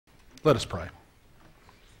Let us pray.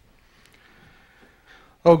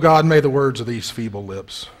 Oh God, may the words of these feeble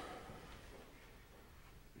lips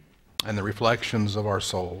and the reflections of our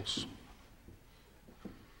souls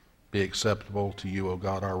be acceptable to you, O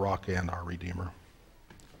God, our rock and our Redeemer.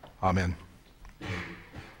 Amen.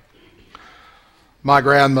 My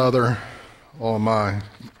grandmother, my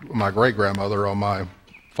great-grandmother on my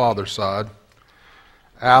father's side,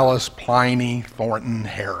 Alice Pliny Thornton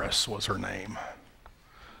Harris was her name.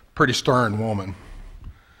 Pretty stern woman.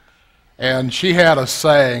 And she had a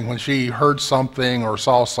saying when she heard something or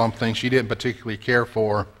saw something she didn't particularly care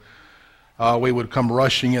for. We would come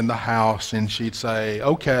rushing in the house and she'd say,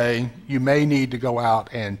 okay, you may need to go out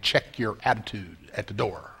and check your attitude at the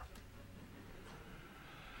door.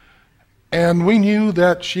 And we knew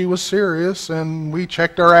that she was serious, and we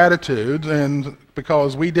checked our attitudes, and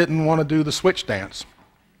because we didn't want to do the switch dance.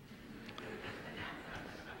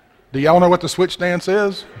 Do y'all know what the switch dance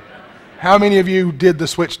is? How many of you did the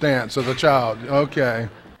switch dance as a child? Okay.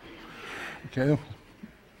 Okay.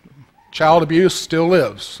 Child abuse still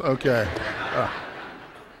lives. Okay.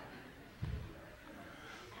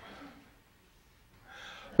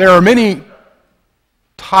 There are many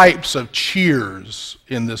types of cheers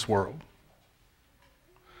in this world.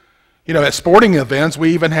 You know, at sporting events,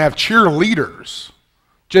 we even have cheerleaders,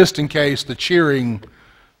 just in case the cheering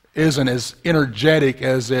isn't as energetic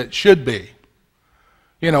as it should be.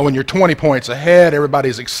 You know, when you're 20 points ahead,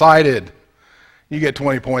 everybody's excited. You get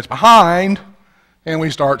 20 points behind, and we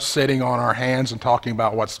start sitting on our hands and talking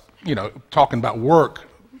about talking about work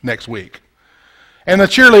next week. And the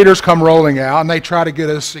cheerleaders come rolling out, and they try to get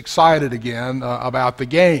us excited again about the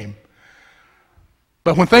game.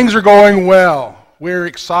 But when things are going well, we're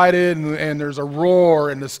excited, and there's a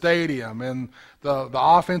roar in the stadium, and the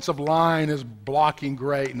offensive line is blocking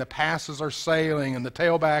great, and the passes are sailing, and the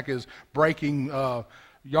tailback is breaking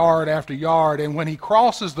yard after yard. And when he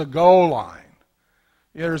crosses the goal line,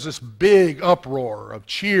 there's this big uproar of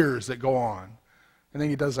cheers that go on. And then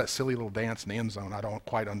he does that silly little dance in the end zone I don't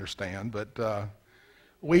quite understand, but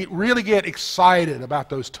we really get excited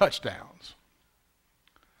about those touchdowns.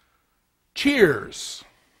 Cheers.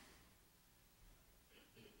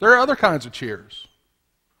 There are other kinds of cheers.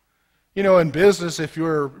 You know, in business, if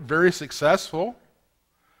you're very successful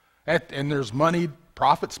and there's money,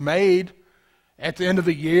 profits made, at the end of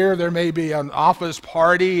the year there may be an office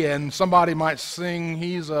party and somebody might sing,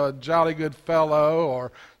 "He's a jolly good fellow,"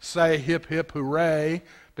 or say "hip hip hooray,"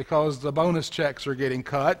 because the bonus checks are getting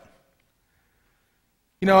cut.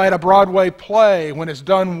 You know, at a Broadway play, when it's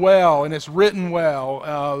done well and it's written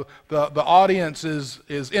well, the audience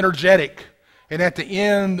is energetic. And at the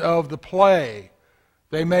end of the play,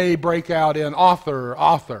 they may break out in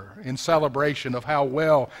author, in celebration of how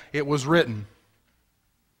well it was written.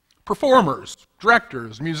 Performers,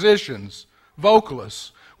 directors, musicians,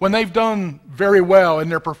 vocalists, when they've done very well in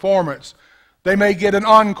their performance, they may get an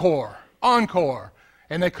encore,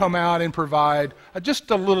 and they come out and provide just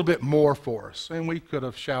a little bit more for us. And we could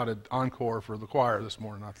have shouted encore for the choir this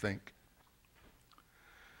morning, I think.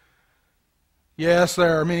 Yes,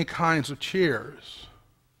 there are many kinds of cheers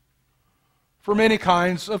for many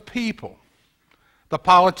kinds of people. The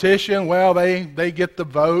politician, well, they get the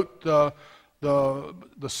vote. The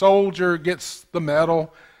soldier gets the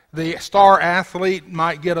medal. The star athlete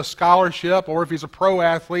might get a scholarship, or if he's a pro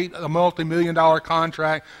athlete, a multi-million-dollar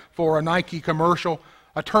contract for a Nike commercial.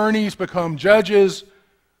 Attorneys become judges.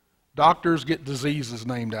 Doctors get diseases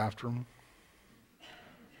named after them.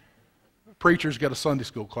 Preachers get a Sunday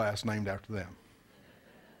school class named after them.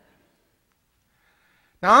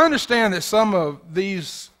 Now, I understand that some of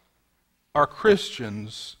these are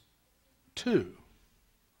Christians too.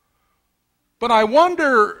 But I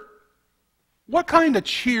wonder what kind of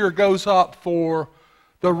cheer goes up for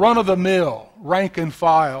the run-of-the-mill,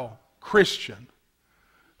 rank-and-file Christian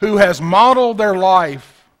who has modeled their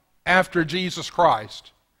life after Jesus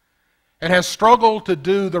Christ and has struggled to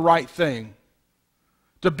do the right thing,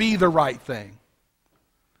 to be the right thing,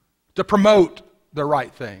 to promote the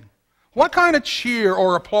right thing. What kind of cheer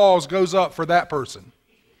or applause goes up for that person?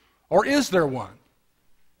 Or is there one?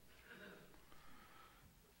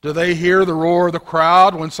 Do they hear the roar of the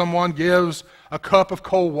crowd when someone gives a cup of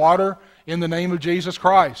cold water in the name of Jesus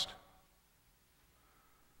Christ?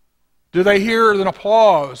 Do they hear an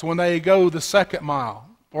applause when they go the second mile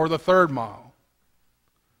or the third mile?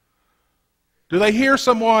 Do they hear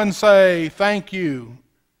someone say thank you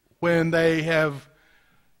when they have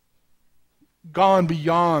gone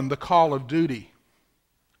beyond the call of duty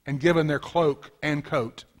and given their cloak and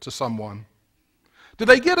coat to someone? Do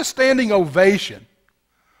they get a standing ovation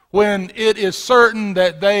when it is certain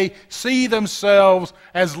that they see themselves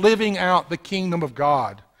as living out the kingdom of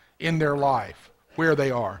God in their life, where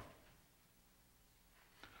they are?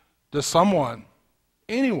 Does someone,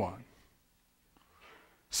 anyone,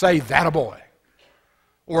 say that a boy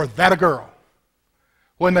or that a girl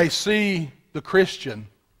when they see the Christian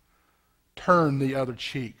turn the other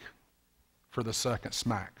cheek for the second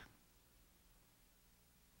smack?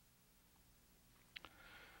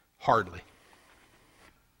 Hardly.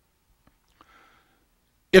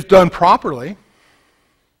 If done properly,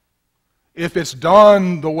 if it's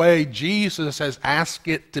done the way Jesus has asked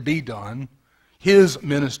it to be done, His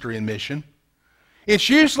ministry and mission, it's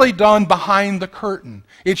usually done behind the curtain.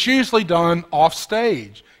 It's usually done off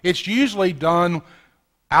stage. It's usually done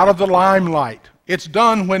out of the limelight. It's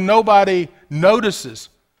done when nobody notices.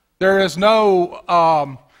 There is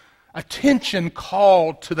no attention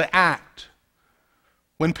called to the act.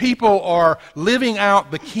 When people are living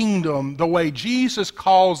out the kingdom the way Jesus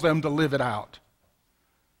calls them to live it out,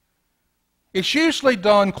 it's usually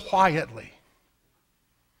done quietly,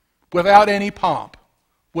 without any pomp,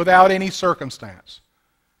 without any circumstance.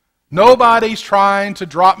 Nobody's trying to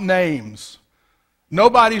drop names.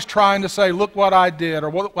 Nobody's trying to say, look what I did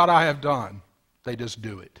or what I have done. They just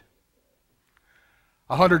do it.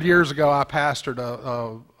 100 years ago, I pastored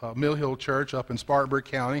a Mill Hill church up in Spartanburg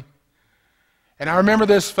County. And I remember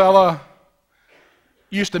this fella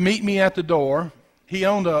used to meet me at the door. He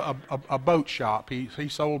owned a boat shop. He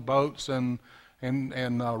sold boats and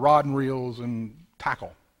rod and reels and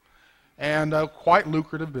tackle. And quite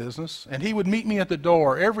lucrative business. And he would meet me at the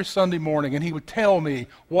door every Sunday morning, and he would tell me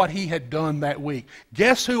what he had done that week.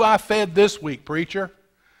 Guess who I fed this week, preacher?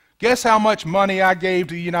 Guess how much money I gave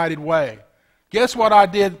to the United Way? Guess what I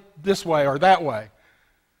did this way or that way?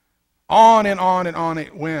 On and on and on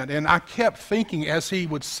it went. And I kept thinking as he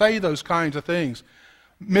would say those kinds of things,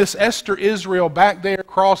 Miss Esther Israel back there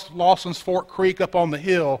across Lawson's Fork Creek up on the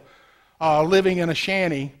hill, living in a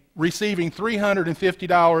shanty, receiving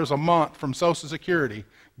 $350 a month from Social Security,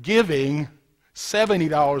 giving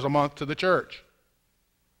 $70 a month to the church.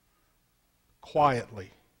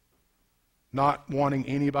 Quietly, not wanting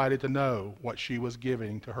anybody to know what she was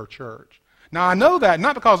giving to her church. Now, I know that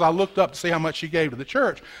not because I looked up to see how much she gave to the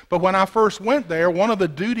church, but when I first went there, one of the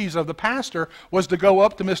duties of the pastor was to go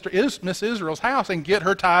up to Miss Israel's house and get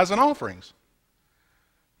her tithes and offerings.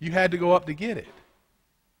 You had to go up to get it.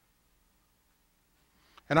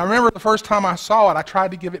 And I remember the first time I saw it, I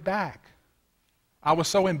tried to give it back. I was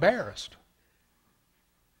so embarrassed.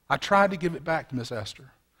 I tried to give it back to Miss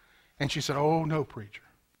Esther. And she said, "Oh, no, preacher.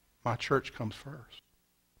 My church comes first."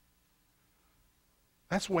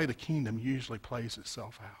 That's the way the kingdom usually plays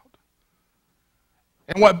itself out.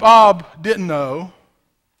 And what Bob didn't know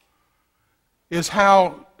is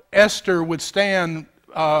how Esther would stand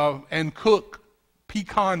and cook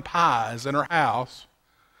pecan pies in her house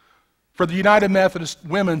for the United Methodist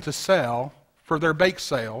women to sell for their bake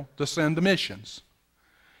sale to send to missions.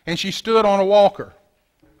 And she stood on a walker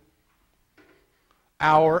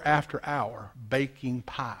hour after hour baking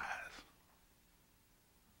pies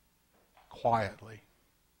quietly,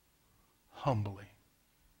 humbly.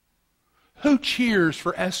 Who cheers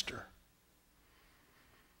for Esther?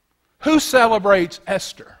 Who celebrates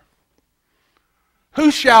Esther?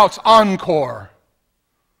 Who shouts encore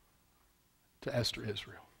to Esther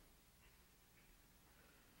Israel?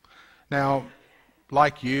 Now,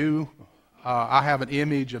 like you, I have an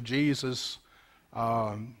image of Jesus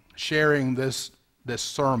sharing this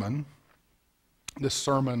sermon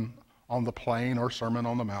on the plain or sermon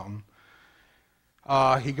on the mountain.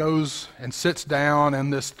 He goes and sits down,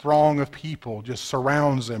 and this throng of people just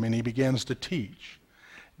surrounds him, and he begins to teach.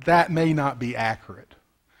 That may not be accurate.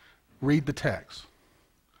 Read the text.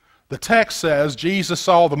 The text says Jesus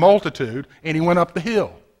saw the multitude, and he went up the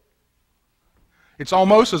hill. It's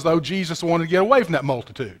almost as though Jesus wanted to get away from that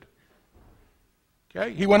multitude.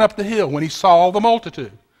 Okay? He went up the hill when he saw the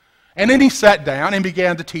multitude. And then he sat down and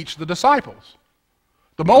began to teach the disciples.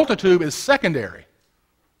 The multitude is secondary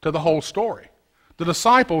to the whole story. The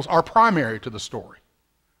disciples are primary to the story.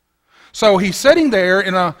 So he's sitting there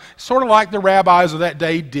in a sort of like the rabbis of that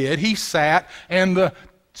day did. He sat, and the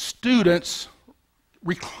students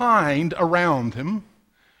reclined around him,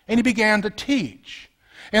 and he began to teach.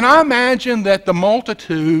 And I imagine that the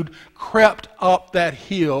multitude crept up that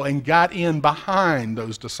hill and got in behind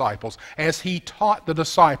those disciples as he taught the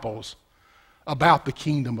disciples about the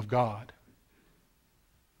kingdom of God.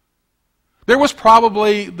 There was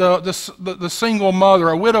probably the single mother,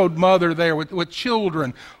 a widowed mother there with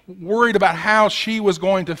children, worried about how she was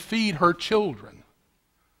going to feed her children.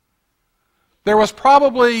 There was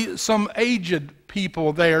probably some aged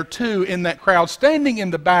people there too in that crowd, standing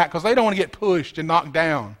in the back because they don't want to get pushed and knocked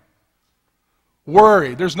down.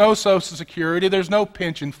 Worried. There's no Social Security. There's no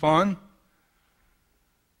pension fund.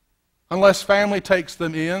 Unless family takes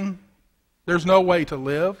them in, there's no way to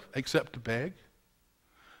live except to beg.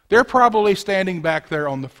 They're probably standing back there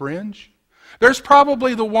on the fringe. There's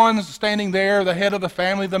probably the ones standing there, the head of the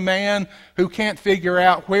family, the man who can't figure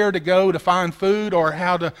out where to go to find food or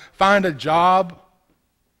how to find a job,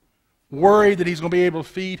 worried that he's going to be able to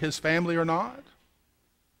feed his family or not.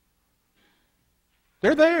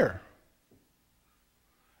 They're there.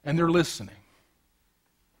 And they're listening.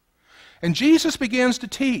 And Jesus begins to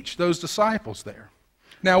teach those disciples there.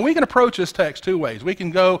 Now, we can approach this text two ways. We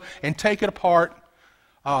can go and take it apart,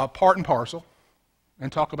 part and parcel,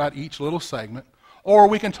 and talk about each little segment. Or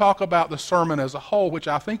we can talk about the sermon as a whole, which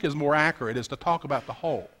I think is more accurate, is to talk about the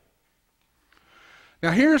whole.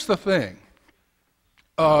 Now, here's the thing.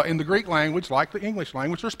 In the Greek language, like the English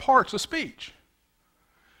language, there's parts of speech.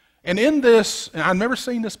 And in this, and I've never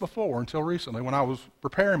seen this before until recently, when I was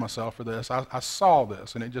preparing myself for this, I saw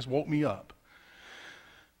this, and it just woke me up.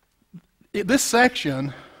 This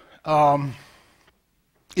section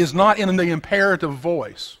is not in the imperative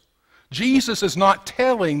voice. Jesus is not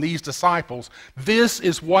telling these disciples, this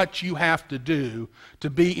is what you have to do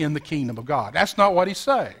to be in the kingdom of God. That's not what he's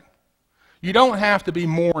saying. You don't have to be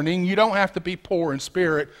mourning. You don't have to be poor in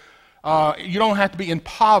spirit. You don't have to be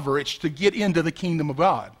impoverished to get into the kingdom of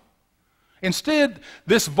God. Instead,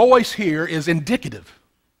 this voice here is indicative.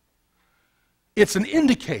 It's an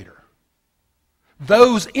indicator.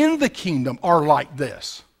 Those in the kingdom are like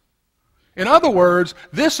this. In other words,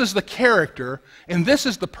 this is the character and this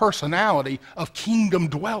is the personality of kingdom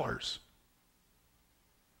dwellers.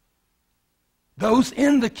 Those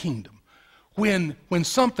in the kingdom. When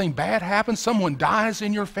something bad happens, someone dies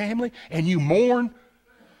in your family, and you mourn,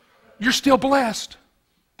 you're still blessed.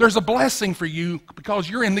 There's a blessing for you because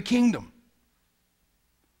you're in the kingdom.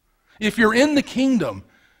 If you're in the kingdom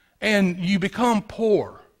and you become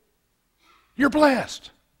poor, you're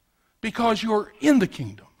blessed because you're in the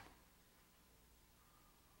kingdom.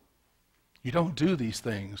 You don't do these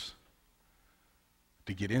things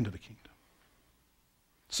to get into the kingdom.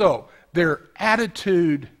 So, they're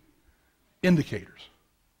attitude indicators.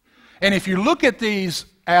 And if you look at these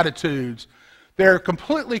attitudes, they're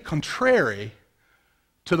completely contrary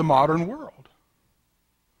to the modern world.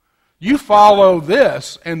 You follow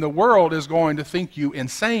this, and the world is going to think you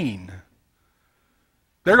insane.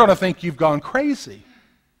 They're going to think you've gone crazy.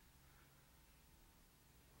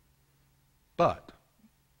 But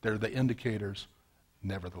they're the indicators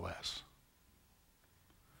nevertheless.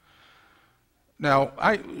 Now,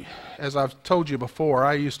 as I've told you before,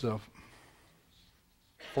 I used to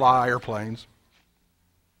fly airplanes.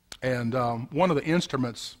 And one of the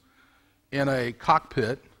instruments in a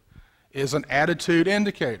cockpit is an attitude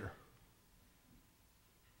indicator.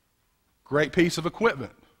 Great piece of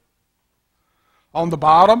equipment. On the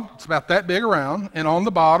bottom, it's about that big around, and on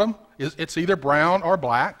the bottom, it's either brown or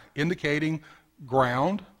black, indicating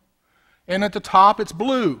ground. And at the top, it's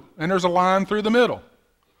blue, and there's a line through the middle.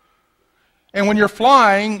 And when you're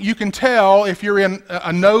flying, you can tell if you're in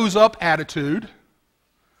a nose-up attitude.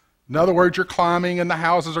 In other words, you're climbing and the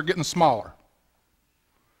houses are getting smaller.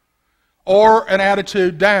 Or an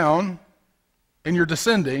attitude down and you're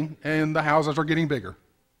descending and the houses are getting bigger.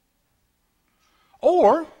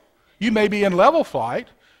 Or you may be in level flight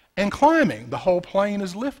and climbing. The whole plane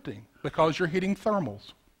is lifting because you're hitting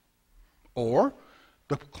thermals. Or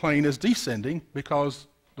the plane is descending because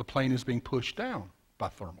the plane is being pushed down by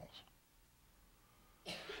thermals.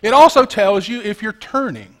 It also tells you if you're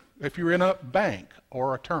turning, if you're in a bank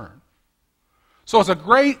or a turn. So it's a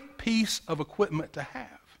great piece of equipment to have.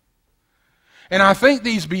 And I think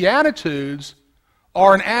these Beatitudes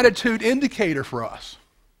are an attitude indicator for us.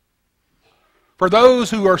 For those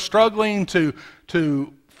who are struggling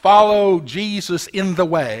to follow Jesus in the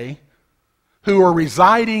way, who are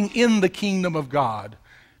residing in the kingdom of God,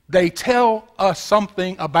 they tell us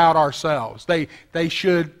something about ourselves. They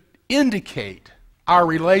should indicate our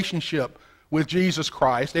relationship with Jesus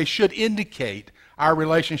Christ. They should indicate our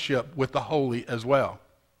relationship with the holy as well.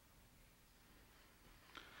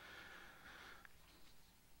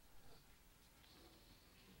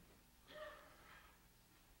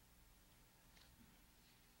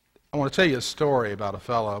 I want to tell you a story about a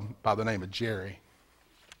fellow by the name of Jerry.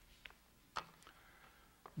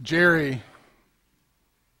 Jerry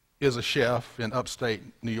is a chef in upstate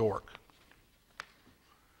New York.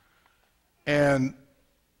 And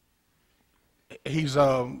he's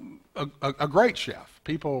a great chef.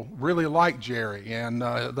 People really like Jerry, and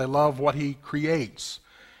they love what he creates.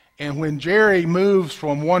 And when Jerry moves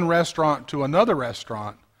from one restaurant to another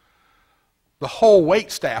restaurant, the whole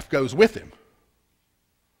wait staff goes with him.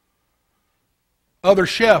 Other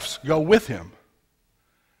chefs go with him.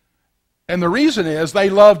 And the reason is they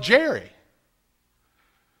love Jerry.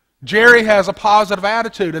 Jerry has a positive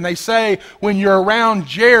attitude, and they say when you're around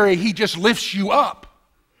Jerry, he just lifts you up.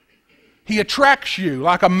 He attracts you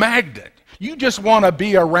like a magnet. You just want to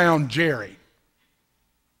be around Jerry.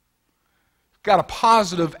 He's got a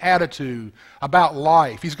positive attitude about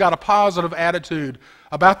life. He's got a positive attitude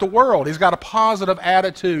about the world. He's got a positive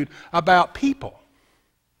attitude about people.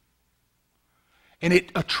 And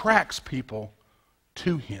it attracts people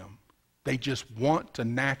to him. They just want to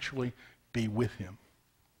naturally be with him.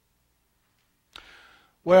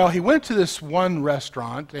 Well, he went to this one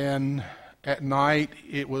restaurant, and at night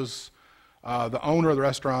it was the owner of the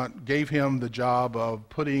restaurant gave him the job of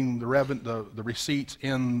putting the receipts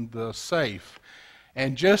in the safe.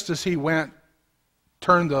 And just as he went,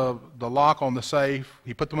 turned the lock on the safe,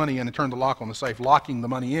 he put the money in and turned the lock on the safe, locking the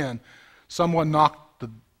money in, someone knocked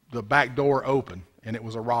the back door open, and it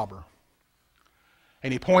was a robber.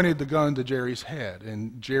 And he pointed the gun to Jerry's head,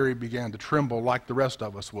 and Jerry began to tremble like the rest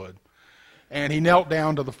of us would. And he knelt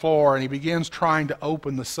down to the floor, and he begins trying to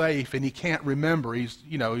open the safe, and he can't remember. He's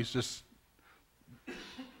just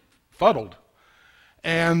fuddled.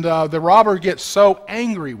 And the robber gets so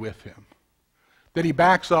angry with him that he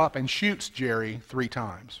backs up and shoots Jerry 3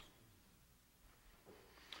 times.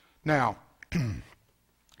 Now,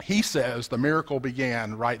 he says the miracle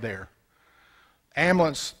began right there.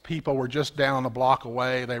 Ambulance people were just down a block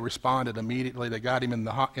away. They responded immediately. They got him in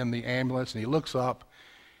the ambulance, and he looks up,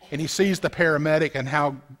 and he sees the paramedic and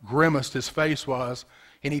how grimaced his face was,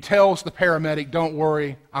 and he tells the paramedic, "Don't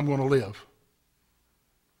worry, I'm going to live."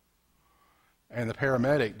 And the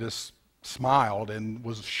paramedic just smiled and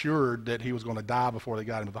was assured that he was going to die before they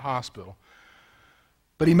got him to the hospital.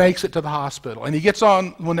 But he makes it to the hospital, and he gets on,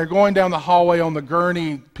 when they're going down the hallway on the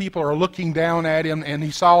gurney, people are looking down at him, and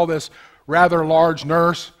he saw this rather large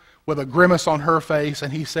nurse with a grimace on her face,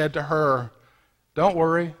 and he said to her, "Don't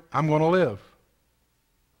worry, I'm going to live."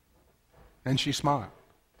 And she smiled.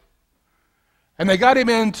 And they got him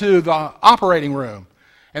into the operating room,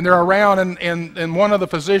 and they're around, and one of the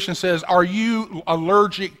physicians says, "Are you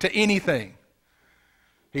allergic to anything?"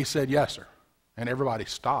 He said, "Yes, sir." And everybody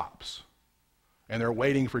stops, and they're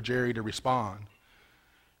waiting for Jerry to respond.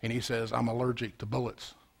 And he says, "I'm allergic to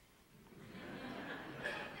bullets."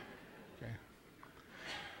 Okay.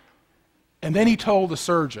 And then he told the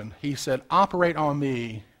surgeon, he said, "Operate on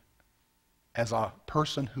me as a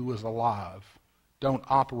person who is alive. Don't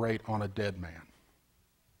operate on a dead man.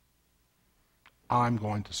 I'm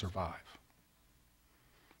going to survive."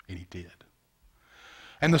 And he did.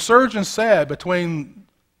 And the surgeon said between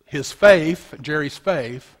his faith, Jerry's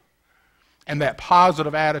faith, and that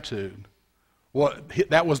positive attitude,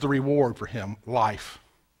 that was the reward for him, life.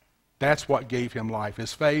 That's what gave him life.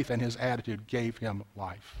 His faith and his attitude gave him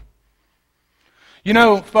life. You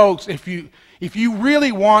know, folks, if you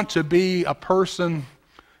really want to be a person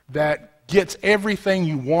that gets everything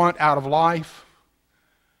you want out of life,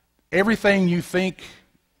 everything you think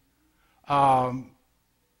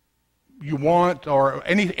you want, or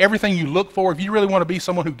everything you look for, if you really want to be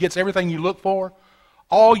someone who gets everything you look for,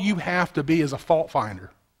 all you have to be is a fault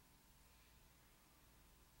finder.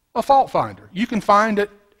 A fault finder. You can find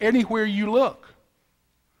it anywhere you look.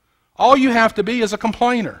 All you have to be is a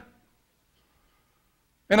complainer,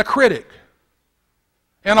 and a critic,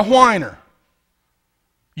 and a whiner.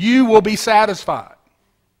 You will be satisfied.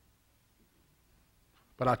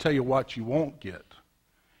 But I tell you what you won't get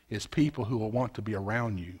is people who will want to be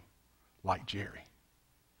around you like Jerry.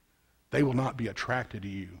 They will not be attracted to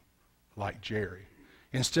you like Jerry.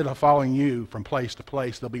 Instead of following you from place to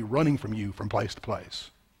place, they'll be running from you from place to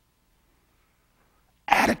place.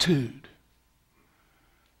 Attitude.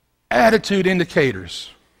 Attitude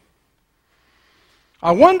indicators.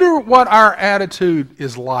 I wonder what our attitude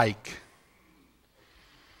is like.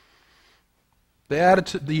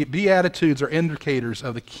 The Beatitudes are indicators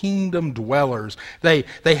of the kingdom dwellers. They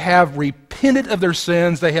have repented of their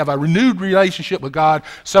sins. They have a renewed relationship with God.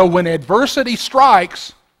 So when adversity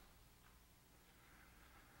strikes,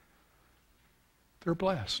 they're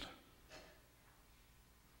blessed.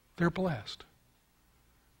 They're blessed.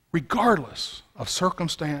 Regardless of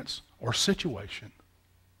circumstance or situation,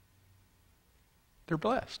 they're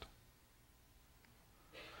blessed.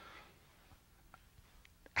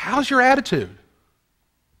 How's your attitude?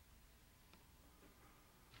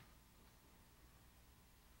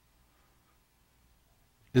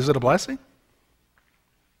 Is it a blessing?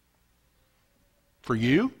 For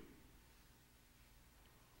you?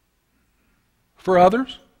 For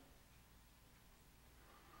others?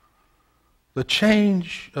 The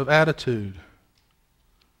change of attitude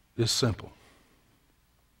is simple.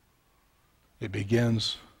 It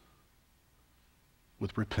begins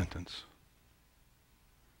with repentance.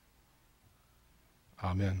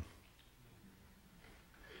 Amen.